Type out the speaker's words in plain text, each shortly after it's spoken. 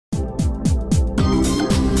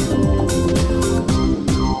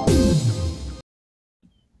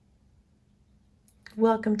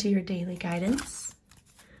Welcome to your daily guidance.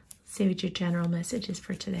 Let's see what your general message is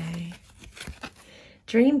for today.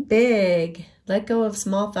 Dream big. Let go of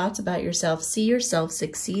small thoughts about yourself. See yourself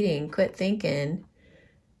succeeding. Quit thinking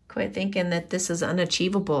that this is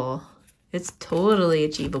unachievable. It's totally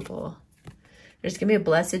achievable. There's going to be a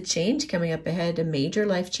blessed change coming up ahead. A major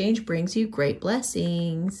life change brings you great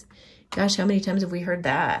blessings. Gosh, how many times have we heard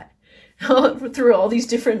that? Through all these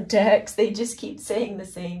different decks, they just keep saying the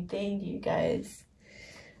same thing, you guys.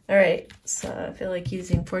 All right, so I feel like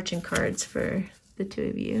using fortune cards for the two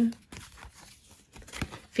of you.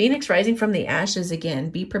 Phoenix rising from the ashes again.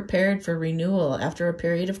 Be prepared for renewal after a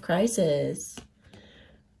period of crisis.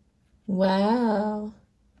 Wow.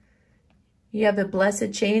 You have a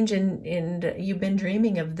blessed change and you've been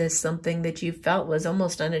dreaming of this, something that you felt was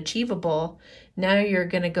almost unachievable. Now you're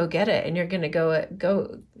going to go get it, and you're going to go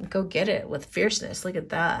get it with fierceness. Look at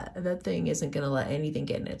that. That thing isn't going to let anything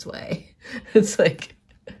get in its way. It's like,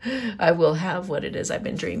 I will have what it is I've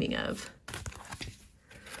been dreaming of.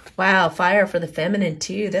 Wow, fire for the feminine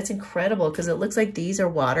too. That's incredible because it looks like these are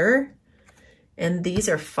water and these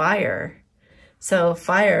are fire. So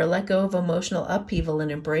fire, let go of emotional upheaval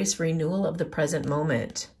and embrace renewal of the present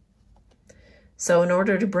moment. So in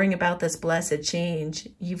order to bring about this blessed change,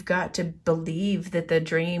 you've got to believe that the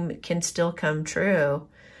dream can still come true.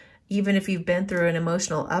 Even if you've been through an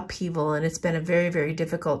emotional upheaval and it's been a very, very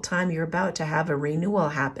difficult time, you're about to have a renewal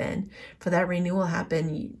happen. For that renewal you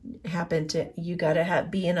got to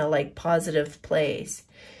be in a positive place.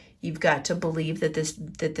 You've got to believe that this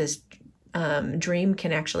dream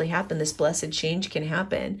can actually happen. This blessed change can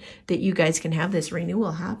happen, that you guys can have this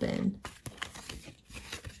renewal happen.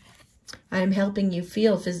 I'm helping you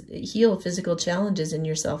heal physical challenges in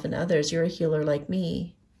yourself and others. You're a healer like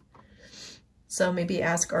me. So maybe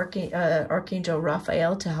ask Archangel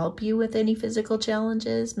Raphael to help you with any physical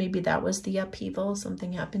challenges. Maybe that was the upheaval.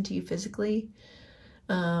 Something happened to you physically.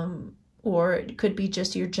 Or it could be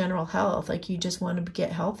just your general health. Like you just want to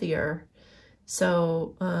get healthier.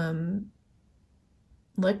 So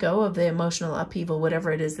let go of the emotional upheaval,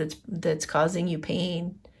 whatever it is that's causing you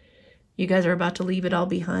pain. You guys are about to leave it all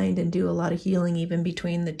behind and do a lot of healing even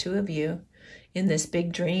between the two of you in this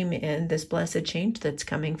big dream and this blessed change that's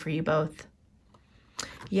coming for you both.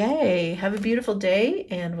 Yay! Have a beautiful day,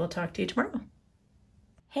 and we'll talk to you tomorrow.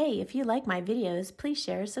 Hey, if you like my videos, please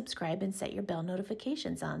share, subscribe, and set your bell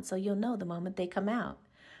notifications on so you'll know the moment they come out.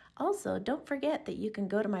 Also, don't forget that you can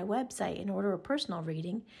go to my website and order a personal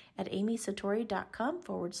reading at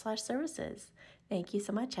amysatori.com/services. Thank you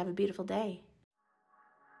so much. Have a beautiful day.